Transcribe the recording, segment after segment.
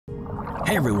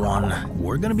Hey everyone,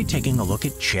 we're going to be taking a look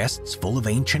at chests full of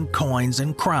ancient coins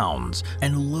and crowns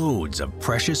and loads of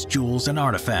precious jewels and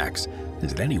artifacts.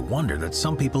 Is it any wonder that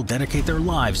some people dedicate their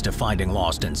lives to finding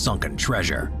lost and sunken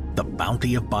treasure? The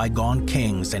bounty of bygone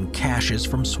kings and caches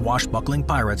from swashbuckling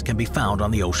pirates can be found on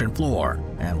the ocean floor.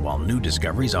 And while new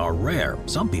discoveries are rare,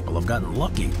 some people have gotten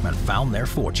lucky and found their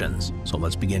fortunes. So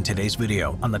let's begin today's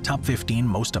video on the top 15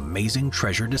 most amazing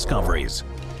treasure discoveries.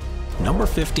 Number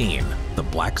 15. The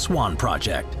Black Swan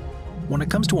Project. When it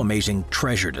comes to amazing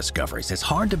treasure discoveries, it's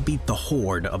hard to beat the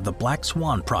hoard of the Black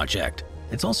Swan Project.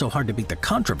 It's also hard to beat the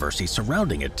controversy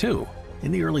surrounding it too.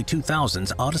 In the early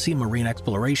 2000s, Odyssey Marine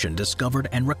Exploration discovered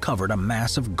and recovered a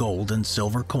mass of gold and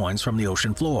silver coins from the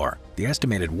ocean floor. The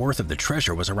estimated worth of the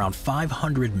treasure was around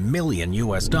 $500 million,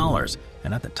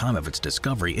 and at the time of its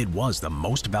discovery, it was the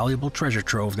most valuable treasure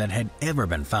trove that had ever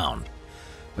been found.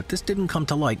 But this didn't come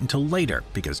to light until later,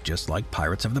 because just like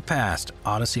pirates of the past,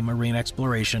 Odyssey Marine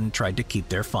Exploration tried to keep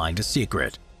their find a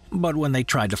secret. But when they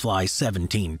tried to fly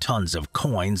 17 tons of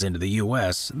coins into the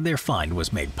US, their find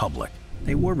was made public.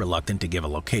 They were reluctant to give a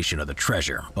location of the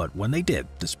treasure, but when they did,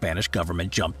 the Spanish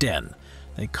government jumped in.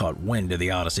 They caught wind of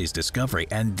the Odyssey's discovery,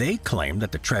 and they claimed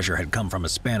that the treasure had come from a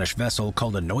Spanish vessel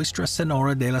called the Nuestra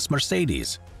Señora de las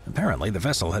Mercedes. Apparently, the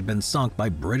vessel had been sunk by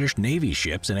British Navy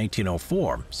ships in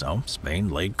 1804, so Spain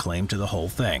laid claim to the whole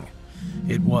thing.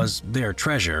 It was their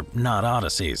treasure, not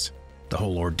Odyssey's. The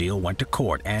whole ordeal went to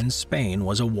court, and Spain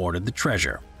was awarded the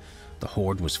treasure. The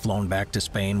hoard was flown back to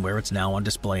Spain, where it's now on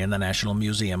display in the National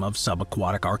Museum of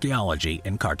Subaquatic Archaeology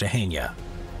in Cartagena.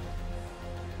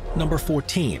 Number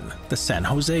 14. The San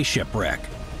Jose Shipwreck.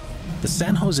 The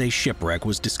San Jose Shipwreck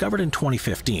was discovered in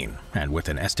 2015, and with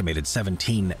an estimated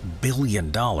 $17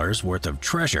 billion worth of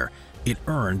treasure, it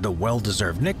earned the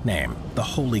well-deserved nickname, the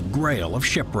Holy Grail of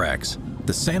shipwrecks.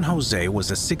 The San Jose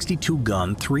was a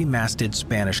 62-gun, three-masted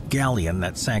Spanish galleon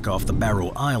that sank off the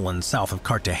Barú Island south of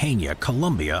Cartagena,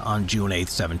 Colombia on June 8,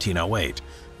 1708.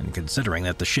 And considering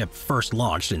that the ship first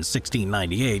launched in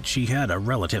 1698, she had a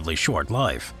relatively short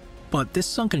life. But this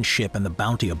sunken ship and the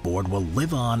bounty aboard will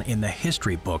live on in the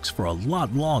history books for a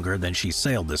lot longer than she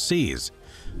sailed the seas.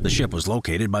 The ship was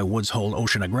located by Woods Hole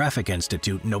Oceanographic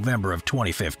Institute in November of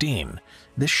 2015.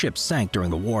 This ship sank during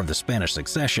the War of the Spanish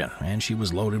Succession, and she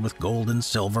was loaded with gold and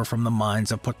silver from the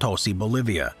mines of Potosi,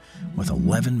 Bolivia. With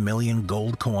 11 million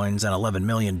gold coins and 11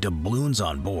 million doubloons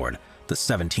on board, the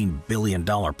 $17 billion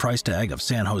price tag of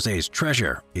San Jose's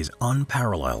treasure is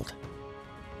unparalleled.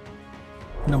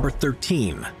 Number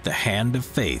 13. The Hand of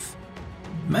Faith.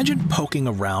 Imagine poking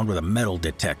around with a metal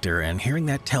detector and hearing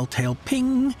that telltale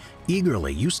ping.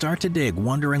 Eagerly, you start to dig,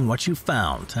 wondering what you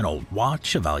found: an old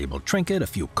watch, a valuable trinket, a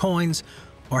few coins,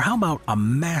 or how about a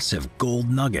massive gold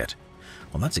nugget?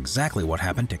 Well, that's exactly what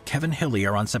happened to Kevin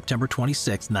Hillier on September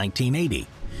 26, 1980.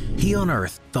 He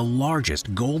unearthed the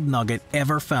largest gold nugget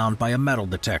ever found by a metal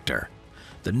detector.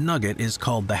 The nugget is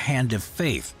called the Hand of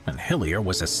Faith, and Hillier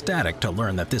was ecstatic to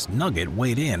learn that this nugget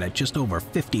weighed in at just over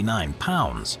 59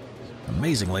 pounds.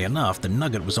 Amazingly enough, the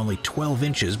nugget was only 12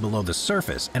 inches below the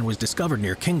surface and was discovered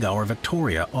near Kingaur,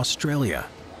 Victoria, Australia.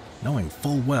 Knowing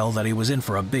full well that he was in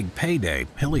for a big payday,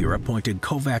 Hillier appointed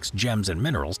Kovacs Gems and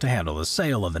Minerals to handle the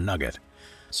sale of the nugget.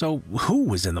 So who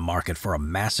was in the market for a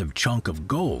massive chunk of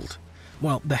gold?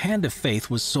 Well, the Hand of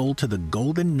Faith was sold to the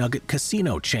Golden Nugget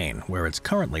Casino chain, where it's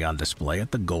currently on display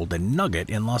at the Golden Nugget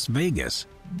in Las Vegas.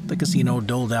 The casino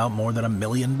doled out more than $1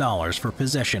 million for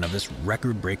possession of this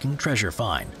record-breaking treasure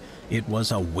find. It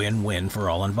was a win-win for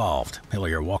all involved.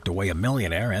 Hillier walked away a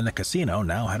millionaire, and the casino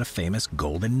now had a famous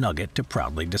golden nugget to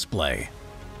proudly display.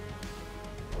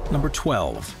 Number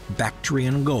 12.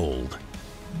 Bactrian Gold.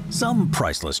 Some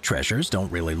priceless treasures don't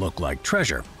really look like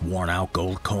treasure: worn-out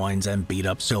gold coins and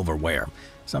beat-up silverware.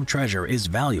 Some treasure is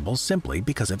valuable simply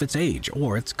because of its age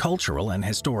or its cultural and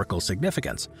historical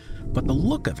significance, but the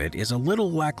look of it is a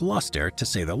little lackluster, to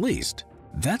say the least.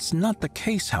 That's not the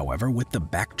case, however, with the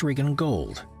Bactrian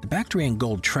Gold. The Bactrian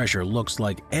Gold treasure looks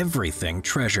like everything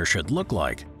treasure should look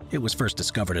like. It was first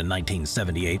discovered in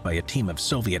 1978 by a team of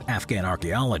Soviet-Afghan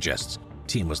archaeologists.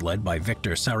 The team was led by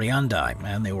Victor Sariandai,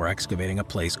 and they were excavating a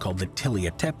place called the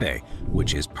Tilia Tepe,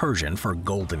 which is Persian for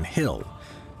Golden Hill.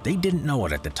 They didn't know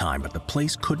it at the time, but the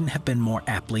place couldn't have been more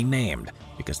aptly named,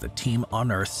 because the team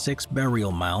unearthed 6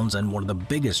 burial mounds and one of the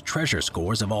biggest treasure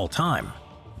scores of all time.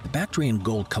 The Bactrian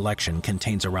Gold collection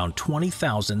contains around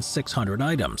 20,600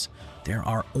 items. There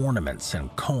are ornaments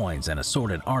and coins and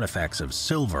assorted artifacts of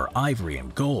silver, ivory,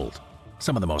 and gold.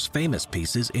 Some of the most famous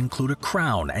pieces include a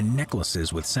crown and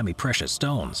necklaces with semi-precious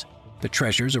stones. The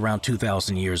treasure's around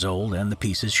 2,000 years old, and the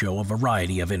pieces show a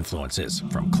variety of influences,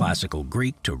 from classical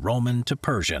Greek to Roman to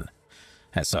Persian.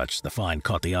 As such, the find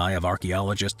caught the eye of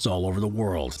archaeologists all over the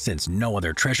world, since no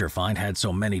other treasure find had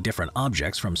so many different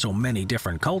objects from so many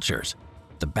different cultures.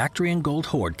 The Bactrian gold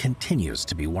hoard continues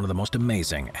to be one of the most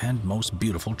amazing and most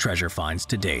beautiful treasure finds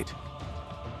to date.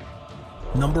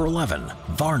 Number 11.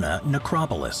 Varna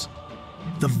Necropolis.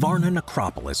 The Varna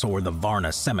Necropolis, or the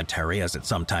Varna Cemetery as it's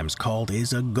sometimes called,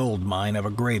 is a gold mine of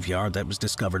a graveyard that was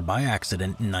discovered by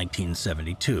accident in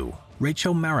 1972.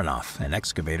 Rachel Marinoff, an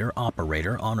excavator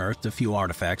operator, unearthed a few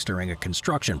artifacts during a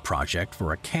construction project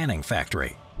for a canning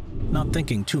factory. Not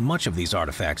thinking too much of these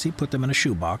artifacts, he put them in a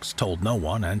shoebox, told no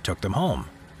one, and took them home.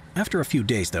 After a few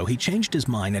days, though, he changed his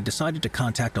mind and decided to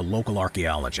contact a local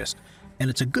archaeologist. And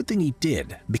it's a good thing he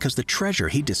did, because the treasure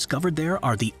he discovered there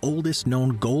are the oldest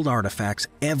known gold artifacts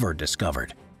ever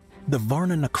discovered. The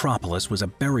Varna Necropolis was a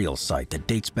burial site that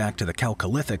dates back to the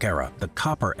Chalcolithic era, the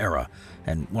Copper era.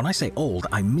 And when I say old,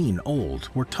 I mean old.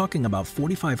 We're talking about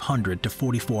 4500 to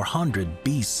 4400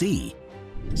 BC.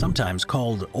 Sometimes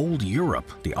called Old Europe,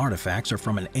 the artifacts are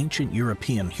from an ancient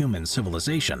European human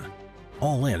civilization.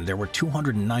 All in, there were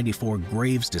 294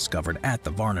 graves discovered at the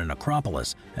Varna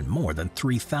Necropolis and more than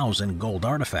 3,000 gold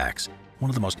artifacts. One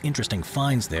of the most interesting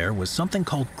finds there was something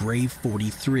called Grave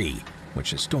 43,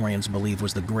 which historians believe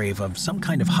was the grave of some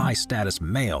kind of high-status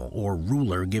male or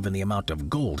ruler given the amount of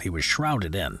gold he was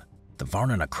shrouded in. The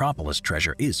Varna Necropolis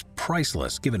treasure is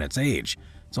priceless given its age.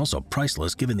 It's also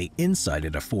priceless given the insight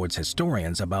it affords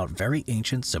historians about very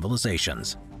ancient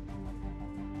civilizations.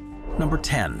 Number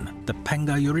 10. The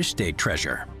Pengayuriste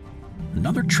treasure.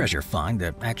 Another treasure find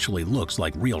that actually looks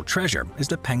like real treasure is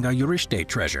the Pengayuriste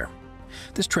treasure.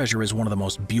 This treasure is one of the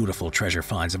most beautiful treasure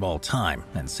finds of all time,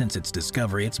 and since its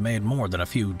discovery it's made more than a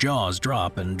few jaws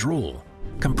drop and drool.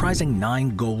 Comprising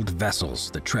 9 gold vessels,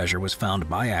 the treasure was found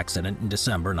by accident in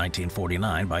December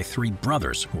 1949 by 3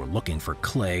 brothers who were looking for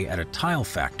clay at a tile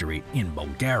factory in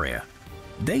Bulgaria.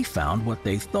 They found what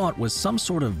they thought was some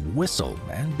sort of whistle,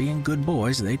 and being good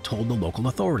boys, they told the local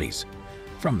authorities.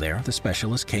 From there, the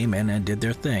specialists came in and did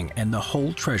their thing, and the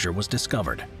whole treasure was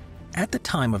discovered. At the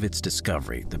time of its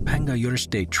discovery, the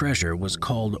Pengayuriste treasure was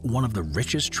called one of the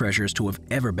richest treasures to have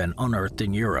ever been unearthed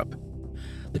in Europe.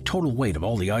 The total weight of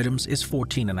all the items is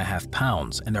 14.5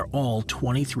 pounds, and they're all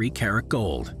 23-karat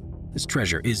gold. This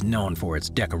treasure is known for its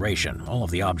decoration. All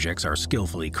of the objects are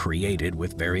skillfully created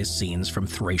with various scenes from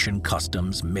Thracian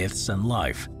customs, myths, and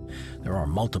life. There are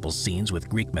multiple scenes with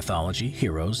Greek mythology,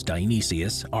 heroes,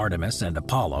 Dionysius, Artemis, and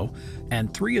Apollo,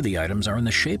 and 3 of the items are in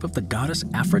the shape of the goddess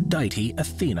Aphrodite,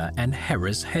 Athena, and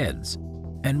Hera's heads.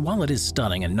 And while it is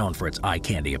stunning and known for its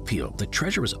eye-candy appeal, the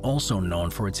treasure is also known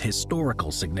for its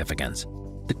historical significance.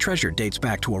 The treasure dates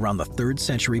back to around the 3rd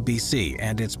century BC,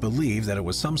 and it's believed that it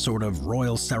was some sort of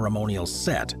royal ceremonial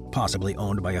set, possibly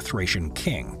owned by a Thracian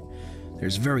king.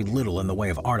 There's very little in the way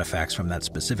of artifacts from that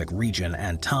specific region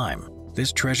and time.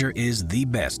 This treasure is the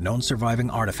best known surviving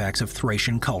artifacts of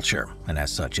Thracian culture, and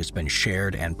as such it's been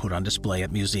shared and put on display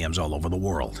at museums all over the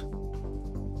world.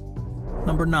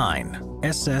 Number 9.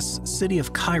 SS City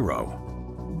of Cairo.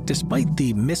 Despite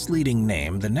the misleading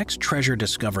name, the next treasure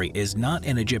discovery is not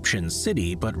an Egyptian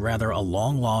city, but rather a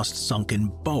long-lost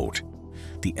sunken boat.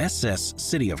 The SS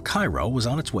City of Cairo was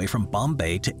on its way from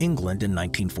Bombay to England in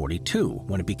 1942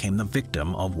 when it became the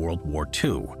victim of World War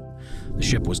II. The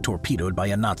ship was torpedoed by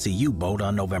a Nazi U-boat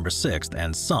on November 6th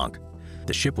and sunk.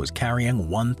 The ship was carrying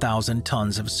 1,000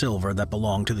 tons of silver that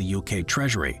belonged to the UK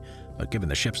Treasury, but given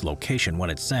the ship's location when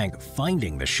it sank,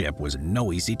 finding the ship was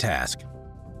no easy task.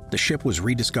 The ship was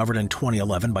rediscovered in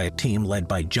 2011 by a team led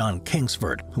by John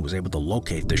Kingsford, who was able to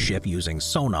locate the ship using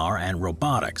sonar and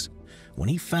robotics. When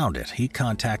he found it, he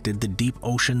contacted the Deep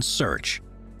Ocean Search.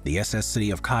 The SS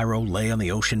City of Cairo lay on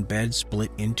the ocean bed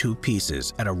split in 2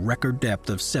 pieces at a record depth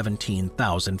of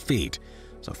 17,000 feet.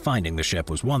 So finding the ship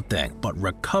was one thing, but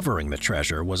recovering the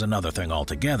treasure was another thing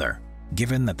altogether.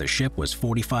 Given that the ship was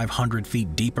 4,500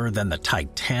 feet deeper than the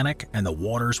Titanic and the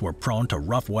waters were prone to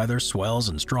rough weather, swells,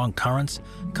 and strong currents,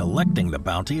 collecting the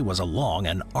bounty was a long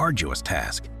and arduous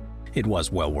task. It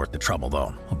was well worth the trouble,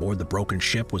 though. Aboard the broken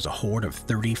ship was a hoard of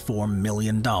 $34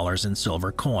 million in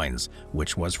silver coins,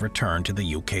 which was returned to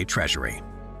the UK Treasury.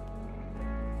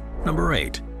 Number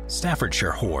 8.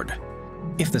 Staffordshire Hoard.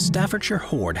 If the Staffordshire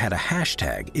Hoard had a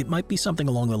hashtag, it might be something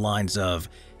along the lines of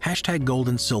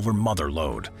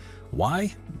 #GoldandSilverMotherlode.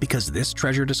 Why? Because this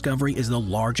treasure discovery is the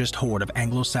largest hoard of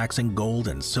Anglo-Saxon gold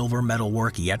and silver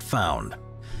metalwork yet found.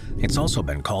 It's also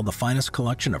been called the finest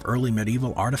collection of early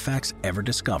medieval artifacts ever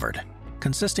discovered.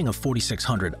 Consisting of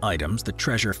 4,600 items, the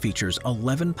treasure features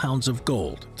 11 pounds of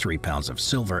gold, 3 pounds of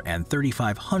silver, and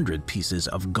 3,500 pieces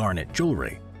of garnet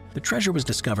jewelry. The treasure was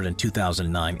discovered in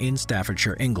 2009 in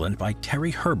Staffordshire, England by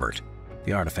Terry Herbert.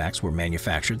 The artifacts were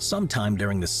manufactured sometime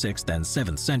during the 6th and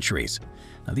 7th centuries.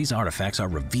 Now, these artifacts are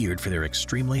revered for their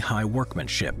extremely high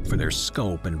workmanship, for their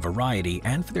scope and variety,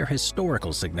 and for their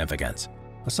historical significance.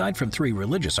 Aside from 3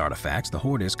 religious artifacts, the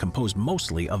hoard is composed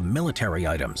mostly of military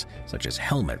items, such as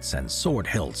helmets and sword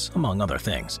hilts, among other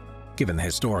things. Given the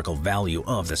historical value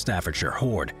of the Staffordshire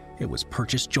hoard, it was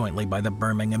purchased jointly by the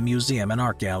Birmingham Museum and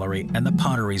Art Gallery and the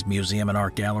Potteries Museum and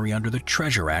Art Gallery under the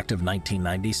Treasure Act of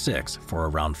 1996 for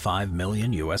around $5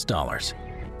 million.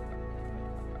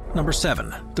 Number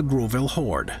 7. The Gruville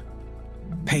Hoard.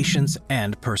 Patience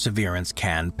and perseverance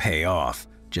can pay off.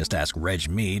 Just ask Reg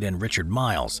Mead and Richard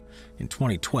Miles. In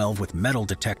 2012, with metal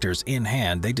detectors in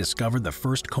hand, they discovered the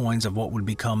first coins of what would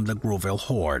become the Gruville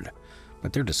Hoard.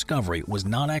 But their discovery was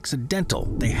not accidental.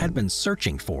 They had been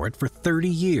searching for it for 30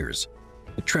 years.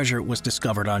 The treasure was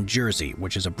discovered on Jersey,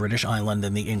 which is a British island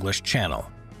in the English Channel.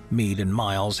 Mead and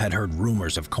Miles had heard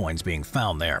rumors of coins being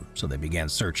found there, so they began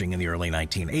searching in the early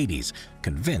 1980s,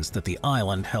 convinced that the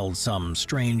island held some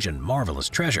strange and marvelous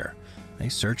treasure. They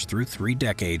searched through 3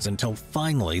 decades until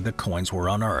finally the coins were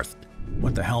unearthed.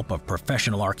 With the help of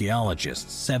professional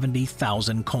archaeologists,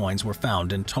 70,000 coins were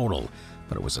found in total,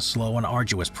 but it was a slow and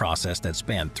arduous process that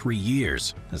spanned 3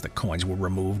 years, as the coins were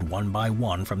removed one by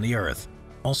one from the earth.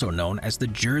 Also known as the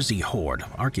Jersey Hoard,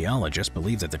 archaeologists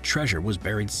believe that the treasure was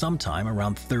buried sometime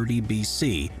around 30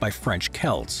 BC by French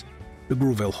Celts. The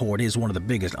Gruville Hoard is one of the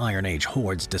biggest Iron Age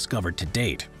hoards discovered to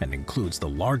date and includes the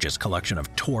largest collection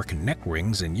of torque neck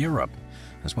rings in Europe,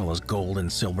 as well as gold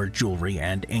and silver jewelry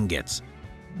and ingots.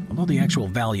 Although the actual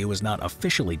value is not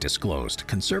officially disclosed,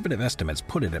 conservative estimates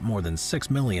put it at more than $6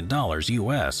 million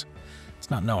US. It's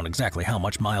not known exactly how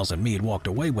much Miles and Mead walked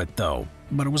away with though,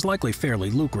 but it was likely fairly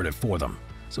lucrative for them.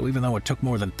 So even though it took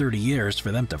more than 30 years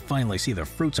for them to finally see the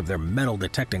fruits of their metal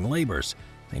detecting labors,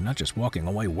 they're not just walking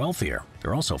away wealthier,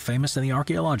 they're also famous in the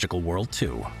archaeological world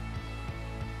too.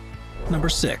 Number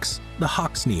 6. The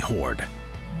Hoxne Hoard.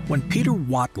 When Peter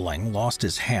Watling lost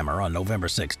his hammer on November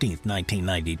 16,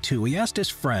 1992, he asked his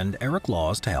friend Eric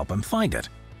Laws to help him find it.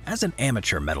 As an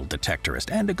amateur metal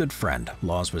detectorist and a good friend,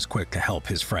 Laws was quick to help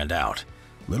his friend out.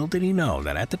 Little did he know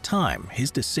that at the time,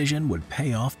 his decision would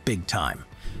pay off big time.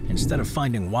 Instead of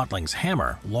finding Watling's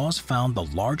hammer, Laws found the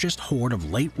largest hoard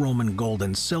of late Roman gold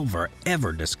and silver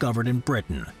ever discovered in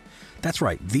Britain. That's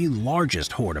right, the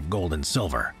largest hoard of gold and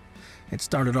silver. It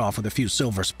started off with a few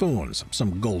silver spoons,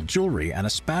 some gold jewelry, and a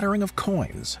spattering of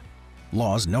coins.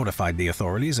 Laws notified the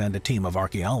authorities and a team of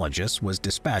archaeologists was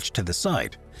dispatched to the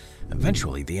site.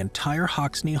 Eventually, the entire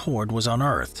Hoxne Hoard was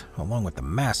unearthed. Along with the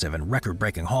massive and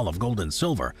record-breaking haul of gold and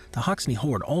silver, the Hoxne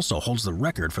Hoard also holds the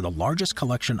record for the largest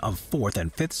collection of 4th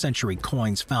and 5th century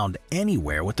coins found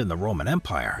anywhere within the Roman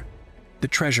Empire. The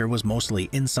treasure was mostly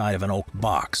inside of an oak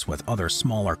box with other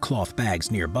smaller cloth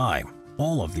bags nearby.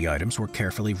 All of the items were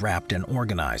carefully wrapped and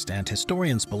organized, and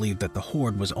historians believe that the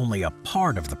hoard was only a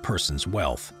part of the person's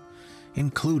wealth.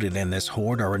 Included in this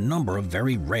hoard are a number of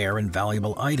very rare and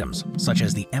valuable items, such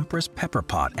as the Empress Pepper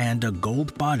Pot and a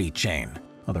gold body chain.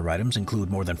 Other items include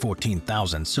more than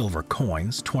 14,000 silver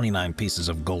coins, 29 pieces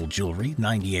of gold jewelry,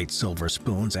 98 silver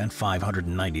spoons, and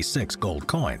 596 gold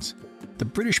coins. The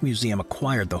British Museum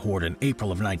acquired the hoard in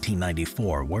April of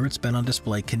 1994, where it's been on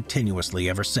display continuously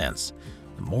ever since.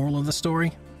 The moral of the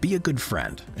story? Be a good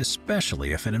friend,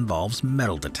 especially if it involves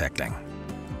metal detecting.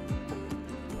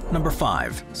 Number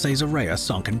 5. Caesarea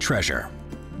Sunken Treasure.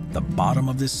 The bottom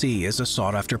of the sea is a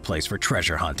sought-after place for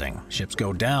treasure hunting. Ships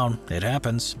go down, it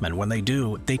happens, and when they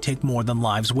do, they take more than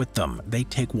lives with them. They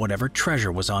take whatever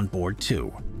treasure was on board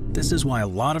too. This is why a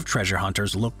lot of treasure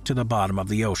hunters look to the bottom of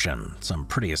the ocean. Some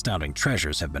pretty astounding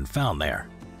treasures have been found there.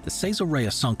 The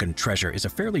Caesarea Sunken Treasure is a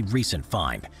fairly recent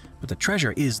find, but the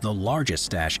treasure is the largest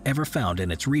stash ever found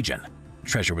in its region. The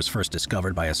treasure was first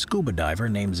discovered by a scuba diver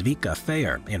named Zvika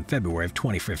Fayer in February of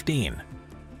 2015.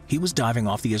 He was diving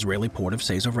off the Israeli port of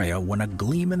Caesarea when a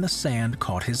gleam in the sand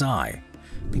caught his eye.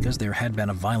 Because there had been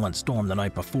a violent storm the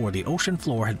night before, the ocean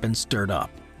floor had been stirred up.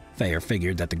 Fayer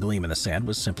figured that the gleam in the sand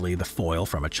was simply the foil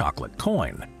from a chocolate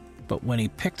coin. But when he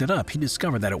picked it up, he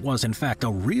discovered that it was in fact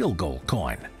a real gold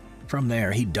coin. From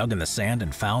there, he dug in the sand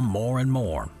and found more and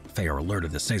more. Fayer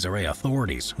alerted the Caesarea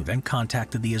authorities, who then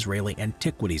contacted the Israeli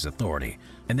Antiquities Authority,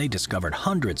 and they discovered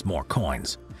hundreds more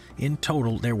coins. In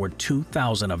total, there were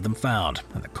 2,000 of them found,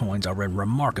 and the coins are in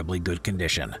remarkably good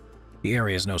condition. The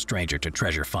area is no stranger to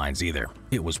treasure finds either.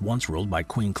 It was once ruled by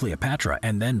Queen Cleopatra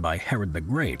and then by Herod the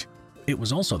Great. It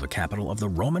was also the capital of the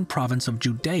Roman province of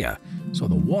Judea, so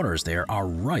the waters there are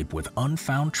ripe with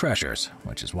unfound treasures,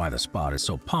 which is why the spot is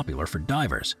so popular for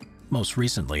divers. Most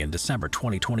recently, in December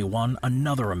 2021,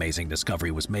 another amazing discovery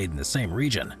was made in the same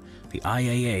region. The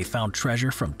IAA found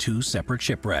treasure from 2 separate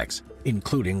shipwrecks,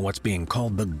 including what's being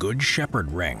called the Good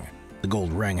Shepherd Ring. The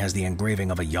gold ring has the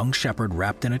engraving of a young shepherd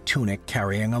wrapped in a tunic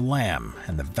carrying a lamb,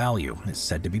 and the value is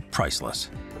said to be priceless.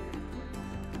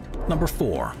 Number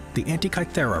 4. The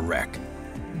Antikythera wreck.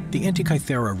 The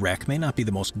Antikythera wreck may not be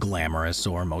the most glamorous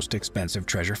or most expensive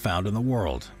treasure found in the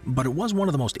world, but it was one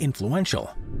of the most influential.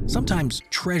 Sometimes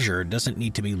treasure doesn't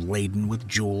need to be laden with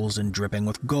jewels and dripping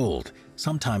with gold.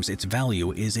 Sometimes its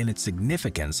value is in its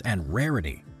significance and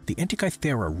rarity. The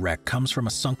Antikythera wreck comes from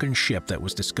a sunken ship that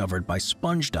was discovered by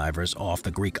sponge divers off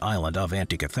the Greek island of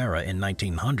Antikythera in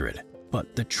 1900.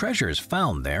 But the treasures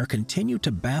found there continue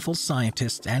to baffle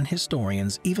scientists and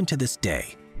historians even to this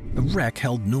day. The wreck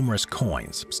held numerous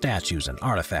coins, statues, and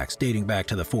artifacts dating back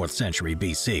to the 4th century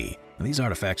BC. And these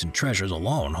artifacts and treasures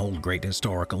alone hold great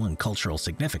historical and cultural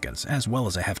significance, as well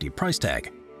as a hefty price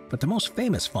tag. But the most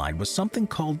famous find was something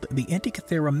called the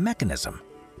Antikythera mechanism.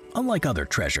 Unlike other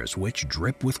treasures, which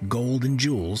drip with gold and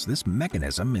jewels, this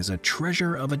mechanism is a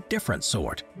treasure of a different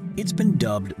sort. It's been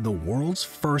dubbed the world's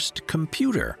first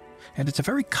computer, and it's a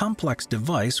very complex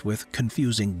device with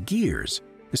confusing gears.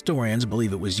 Historians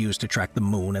believe it was used to track the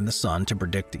moon and the sun to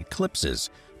predict eclipses,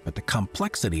 but the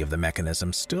complexity of the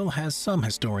mechanism still has some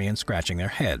historians scratching their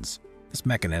heads. This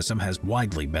mechanism has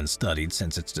widely been studied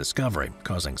since its discovery,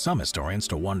 causing some historians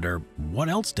to wonder, what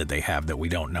else did they have that we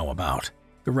don't know about?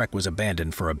 The wreck was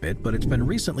abandoned for a bit, but it's been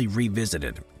recently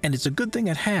revisited, and it's a good thing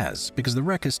it has, because the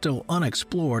wreck is still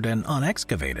unexplored and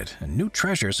unexcavated, and new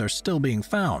treasures are still being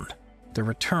found. The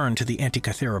return to the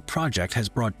Antikythera project has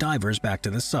brought divers back to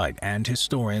the site, and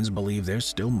historians believe there's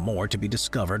still more to be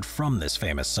discovered from this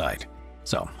famous site.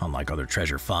 So, unlike other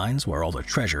treasure finds where all the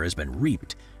treasure has been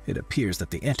reaped, it appears that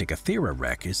the Antikythera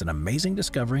wreck is an amazing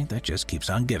discovery that just keeps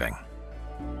on giving.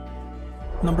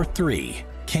 Number 3.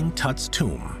 King Tut's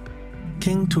tomb.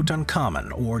 King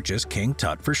Tutankhamun, or just King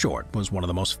Tut for short, was one of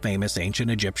the most famous ancient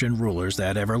Egyptian rulers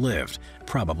that ever lived,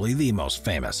 probably the most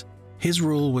famous. His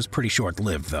rule was pretty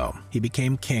short-lived, though. He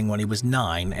became king when he was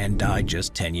 9 and died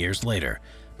just 10 years later.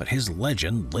 But his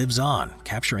legend lives on,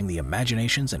 capturing the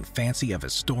imaginations and fancy of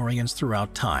historians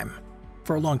throughout time.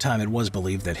 For a long time, it was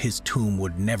believed that his tomb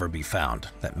would never be found,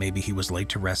 that maybe he was laid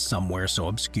to rest somewhere so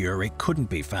obscure it couldn't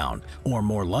be found, or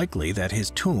more likely that his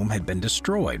tomb had been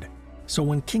destroyed. So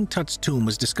when King Tut's tomb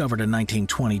was discovered in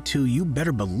 1922, you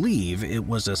better believe it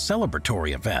was a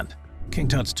celebratory event. King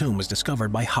Tut's tomb was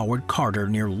discovered by Howard Carter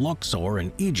near Luxor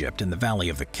in Egypt in the Valley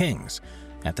of the Kings.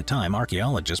 At the time,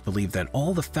 archaeologists believed that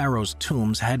all the pharaohs'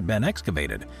 tombs had been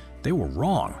excavated. They were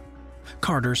wrong.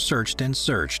 Carter searched,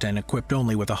 and equipped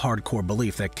only with a hardcore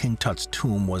belief that King Tut's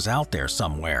tomb was out there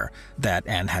somewhere,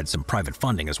 and had some private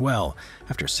funding as well.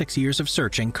 After 6 years of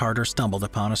searching, Carter stumbled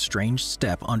upon a strange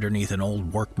step underneath an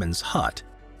old workman's hut.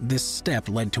 This step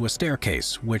led to a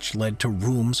staircase, which led to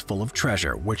rooms full of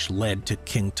treasure, which led to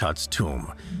King Tut's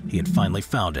tomb. He had finally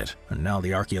found it, and now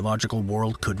the archaeological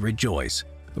world could rejoice.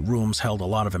 The rooms held a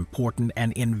lot of important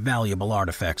and invaluable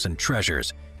artifacts and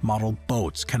treasures: model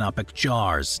boats, canopic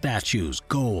jars, statues,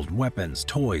 gold, weapons,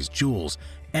 toys, jewels,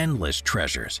 endless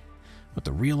treasures. But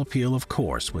the real appeal, of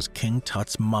course, was King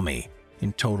Tut's mummy.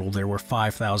 In total, there were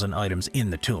 5,000 items in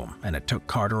the tomb, and it took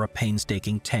Carter a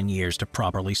painstaking 10 years to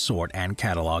properly sort and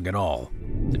catalog it all.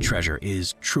 The treasure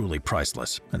is truly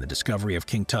priceless, and the discovery of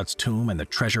King Tut's tomb and the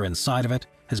treasure inside of it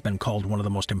has been called one of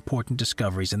the most important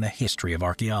discoveries in the history of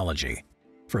archaeology.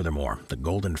 Furthermore, the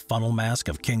golden funnel mask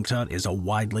of King Tut is a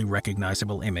widely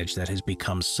recognizable image that has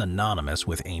become synonymous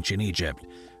with ancient Egypt,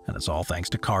 and it's all thanks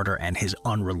to Carter and his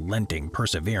unrelenting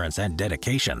perseverance and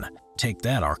dedication. Take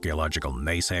that, archaeological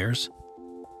naysayers.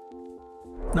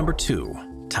 Number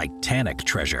 2. Titanic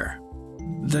treasure.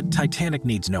 The Titanic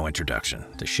needs no introduction.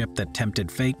 The ship that tempted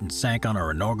fate and sank on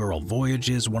her inaugural voyage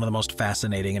is one of the most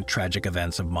fascinating and tragic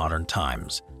events of modern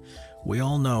times. We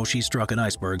all know she struck an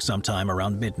iceberg sometime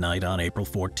around midnight on April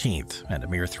 14th, and a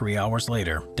mere 3 hours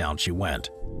later, down she went.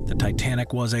 The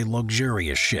Titanic was a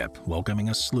luxurious ship, welcoming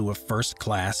a slew of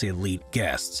first-class elite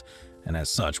guests, and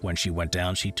as such, when she went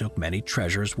down, she took many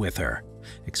treasures with her.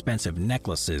 Expensive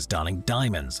necklaces donning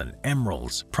diamonds and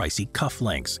emeralds, pricey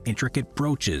cufflinks, intricate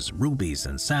brooches, rubies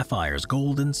and sapphires,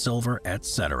 gold and silver,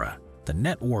 etc. The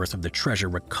net worth of the treasure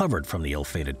recovered from the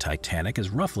ill-fated Titanic is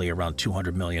roughly around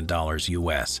 $200 million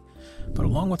US. But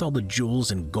along with all the jewels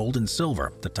and gold and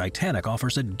silver, the Titanic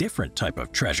offers a different type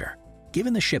of treasure.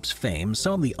 Given the ship's fame,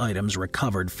 some of the items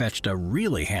recovered fetched a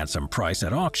really handsome price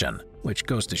at auction, which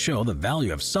goes to show the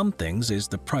value of some things is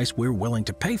the price we're willing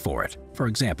to pay for it. For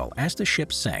example, as the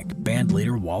ship sank, band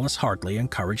leader Wallace Hartley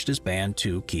encouraged his band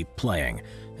to keep playing,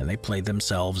 and they played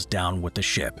themselves down with the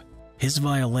ship. His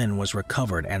violin was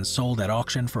recovered and sold at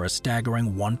auction for a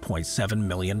staggering $1.7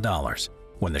 million.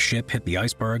 When the ship hit the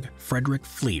iceberg, Frederick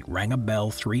Fleet rang a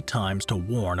bell 3 times to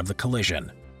warn of the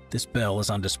collision. This bell is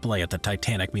on display at the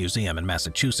Titanic Museum in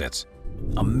Massachusetts.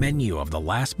 A menu of the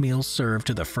last meal served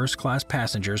to the first-class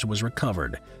passengers was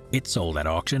recovered. It sold at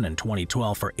auction in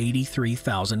 2012 for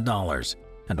 $83,000.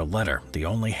 And a letter, the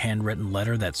only handwritten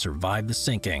letter that survived the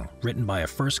sinking, written by a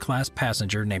first-class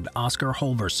passenger named Oscar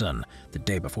Holverson the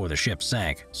day before the ship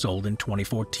sank, sold in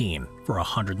 2014 for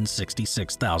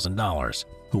 $166,000.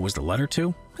 Who was the letter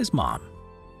to? His mom.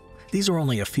 These are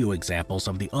only a few examples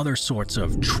of the other sorts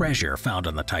of treasure found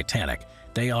on the Titanic.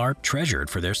 They are treasured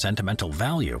for their sentimental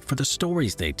value, for the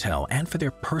stories they tell, and for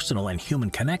their personal and human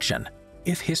connection.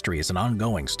 If history is an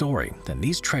ongoing story, then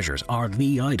these treasures are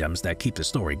the items that keep the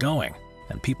story going,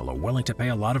 and people are willing to pay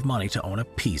a lot of money to own a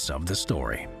piece of the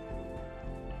story.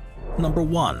 Number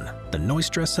 1. The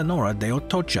Nuestra Senora de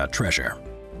Atocha treasure.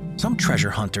 Some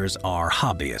treasure hunters are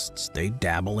hobbyists. They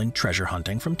dabble in treasure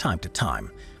hunting from time to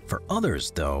time. For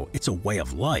others, though, it's a way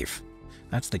of life.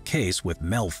 That's the case with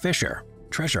Mel Fisher.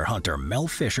 Treasure hunter Mel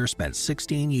Fisher spent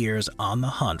 16 years on the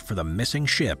hunt for the missing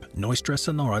ship Nuestra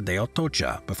Senora de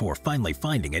Atocha before finally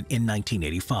finding it in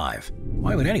 1985.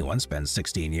 Why would anyone spend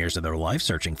 16 years of their life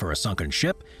searching for a sunken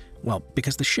ship? Well,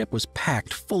 because the ship was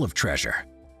packed full of treasure.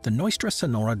 The Nuestra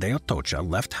Senora de Atocha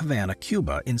left Havana,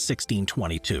 Cuba in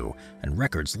 1622, and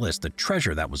records list the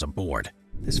treasure that was aboard.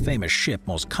 This famous ship,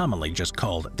 most commonly just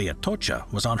called the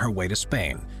Atocha, was on her way to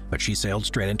Spain, but she sailed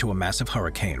straight into a massive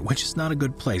hurricane, which is not a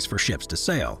good place for ships to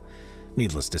sail.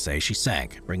 Needless to say, she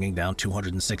sank, bringing down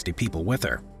 260 people with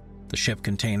her. The ship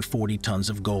contained 40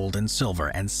 tons of gold and silver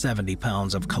and 70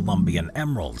 pounds of Colombian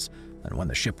emeralds, and when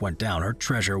the ship went down, her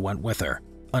treasure went with her.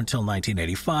 Until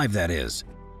 1985, that is.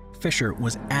 Fisher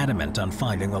was adamant on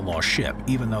finding the lost ship,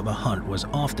 even though the hunt was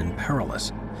often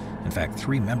perilous. In fact,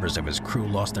 3 members of his crew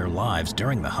lost their lives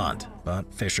during the hunt,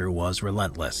 but Fisher was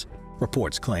relentless.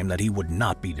 Reports claim that he would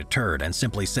not be deterred and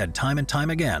simply said time and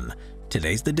time again,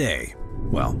 "Today's the day."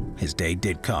 Well, his day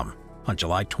did come. On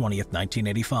July 20th,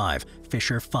 1985,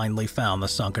 Fisher finally found the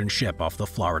sunken ship off the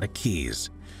Florida Keys.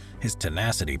 His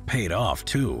tenacity paid off,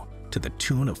 too, to the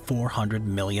tune of $400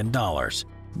 million.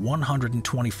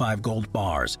 125 gold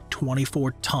bars,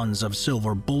 24 tons of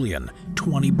silver bullion,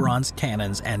 20 bronze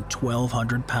cannons, and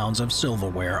 1,200 pounds of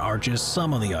silverware are just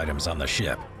some of the items on the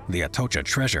ship. The Atocha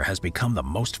treasure has become the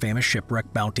most famous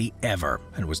shipwreck bounty ever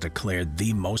and was declared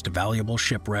the most valuable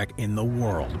shipwreck in the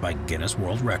world by Guinness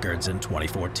World Records in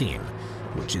 2014,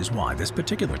 which is why this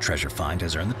particular treasure find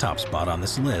has earned the top spot on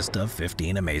this list of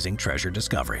 15 amazing treasure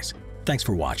discoveries. Thanks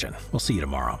for watching. We'll see you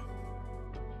tomorrow.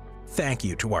 Thank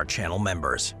you to our channel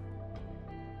members.